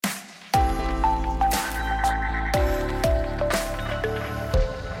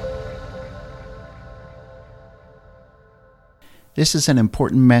This is an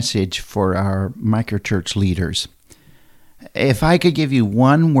important message for our microchurch leaders. If I could give you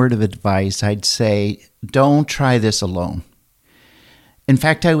one word of advice, I'd say, don't try this alone. In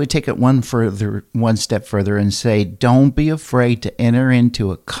fact, I would take it one step further and say, don't be afraid to enter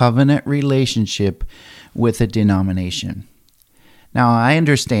into a covenant relationship with a denomination. Now, I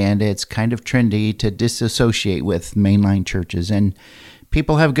understand it's kind of trendy to disassociate with mainline churches, and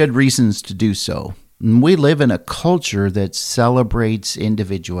people have good reasons to do so. We live in a culture that celebrates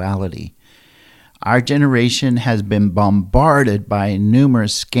individuality. Our generation has been bombarded by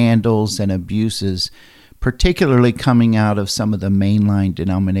numerous scandals and abuses, particularly coming out of some of the mainline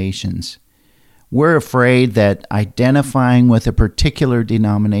denominations. We're afraid that identifying with a particular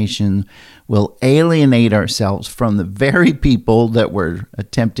denomination will alienate ourselves from the very people that we're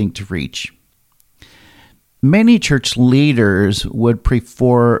attempting to reach. Many church leaders would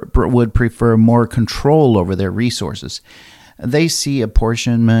prefer more control over their resources. They see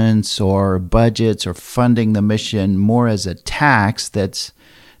apportionments or budgets or funding the mission more as a tax that's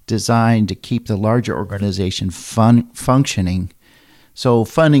designed to keep the larger organization functioning. So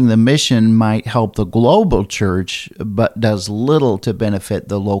funding the mission might help the global church, but does little to benefit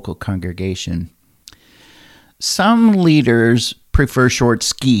the local congregation. Some leaders prefer short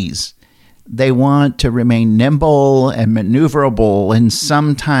skis. They want to remain nimble and maneuverable, and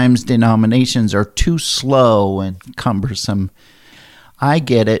sometimes denominations are too slow and cumbersome. I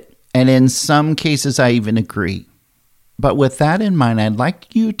get it, and in some cases I even agree. But with that in mind, I'd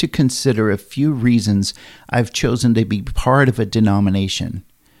like you to consider a few reasons I've chosen to be part of a denomination.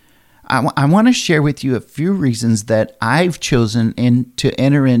 I want to share with you a few reasons that I've chosen to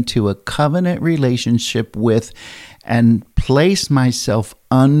enter into a covenant relationship with and place myself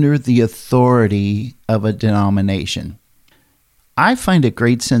under the authority of a denomination. I find a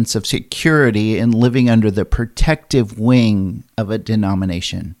great sense of security in living under the protective wing of a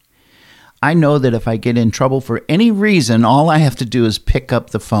denomination. I know that if I get in trouble for any reason, all I have to do is pick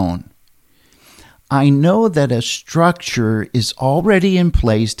up the phone. I know that a structure is already in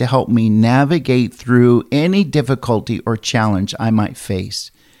place to help me navigate through any difficulty or challenge I might face.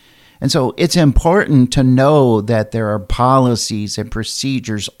 And so it's important to know that there are policies and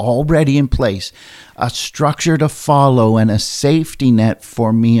procedures already in place, a structure to follow, and a safety net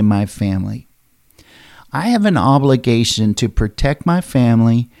for me and my family. I have an obligation to protect my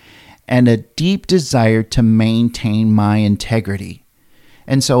family and a deep desire to maintain my integrity.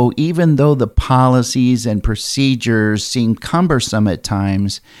 And so even though the policies and procedures seem cumbersome at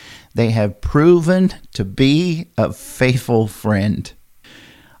times, they have proven to be a faithful friend.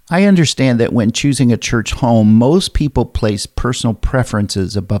 I understand that when choosing a church home, most people place personal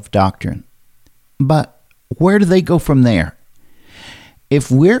preferences above doctrine. But where do they go from there?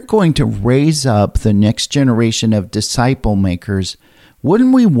 If we're going to raise up the next generation of disciple makers,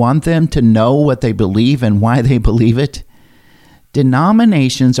 wouldn't we want them to know what they believe and why they believe it?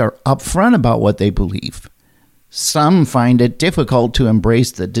 Denominations are upfront about what they believe. Some find it difficult to embrace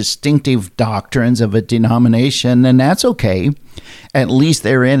the distinctive doctrines of a denomination, and that's okay. At least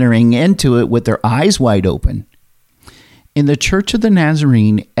they're entering into it with their eyes wide open. In the Church of the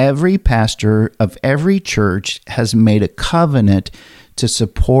Nazarene, every pastor of every church has made a covenant to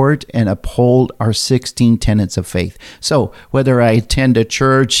support and uphold our 16 tenets of faith. So whether I attend a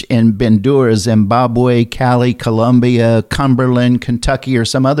church in Bandura, Zimbabwe, Cali, Colombia, Cumberland, Kentucky, or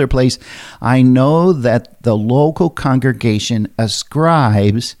some other place, I know that the local congregation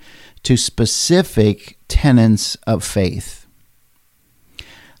ascribes to specific tenets of faith.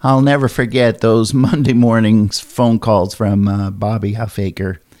 I'll never forget those Monday mornings phone calls from Bobby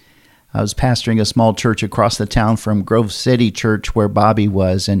Huffaker. I was pastoring a small church across the town from Grove City Church where Bobby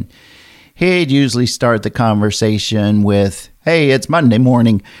was, and he'd usually start the conversation with, "Hey, it's Monday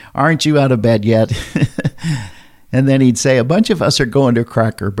morning. Aren't you out of bed yet?" And then he'd say, "A bunch of us are going to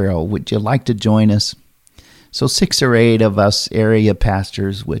Cracker Barrel. Would you like to join us?" So 6 or 8 of us area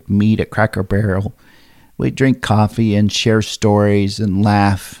pastors would meet at Cracker Barrel. We'd drink coffee and share stories and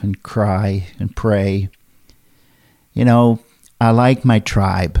laugh and cry and pray. You know, I like my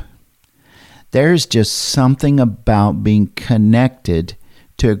tribe. There's just something about being connected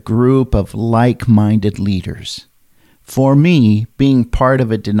to a group of like-minded leaders. For me, being part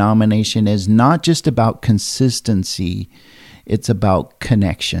of a denomination is not just about consistency, it's about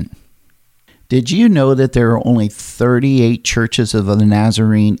connection. Did you know that there are only 38 churches of the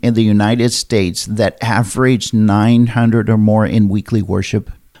Nazarene in the United States that average 900 or more in weekly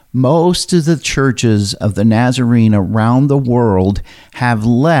worship? Most of the churches of the Nazarene around the world have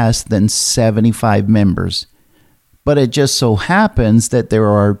less than 75 members. But it just so happens that there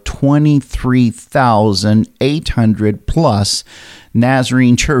are 23,800 plus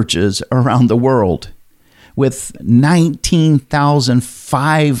Nazarene churches around the world, with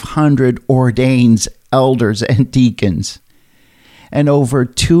 19,500 ordained elders and deacons, and over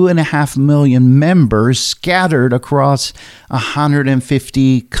 2.5 million members scattered across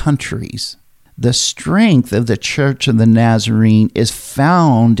 150 countries. The strength of the Church of the Nazarene is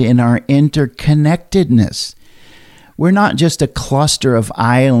found in our interconnectedness. We're not just a cluster of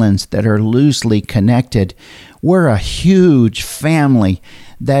islands that are loosely connected. We're a huge family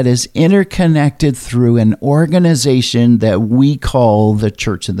that is interconnected through an organization that we call the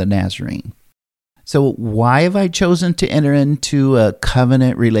Church of the Nazarene. So why have I chosen to enter into a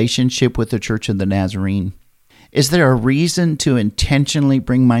covenant relationship with the Church of the Nazarene? Is there a reason to intentionally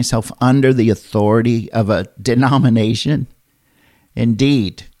bring myself under the authority of a denomination?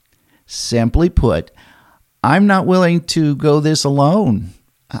 Indeed. Simply put, I'm not willing to go this alone.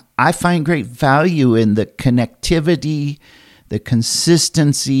 I find great value in the connectivity, the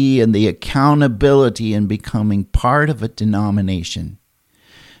consistency, and the accountability in becoming part of a denomination.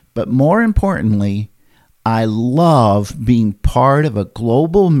 But more importantly, I love being part of a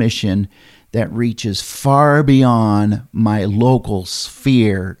global mission that reaches far beyond my local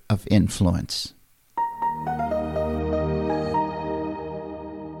sphere of influence.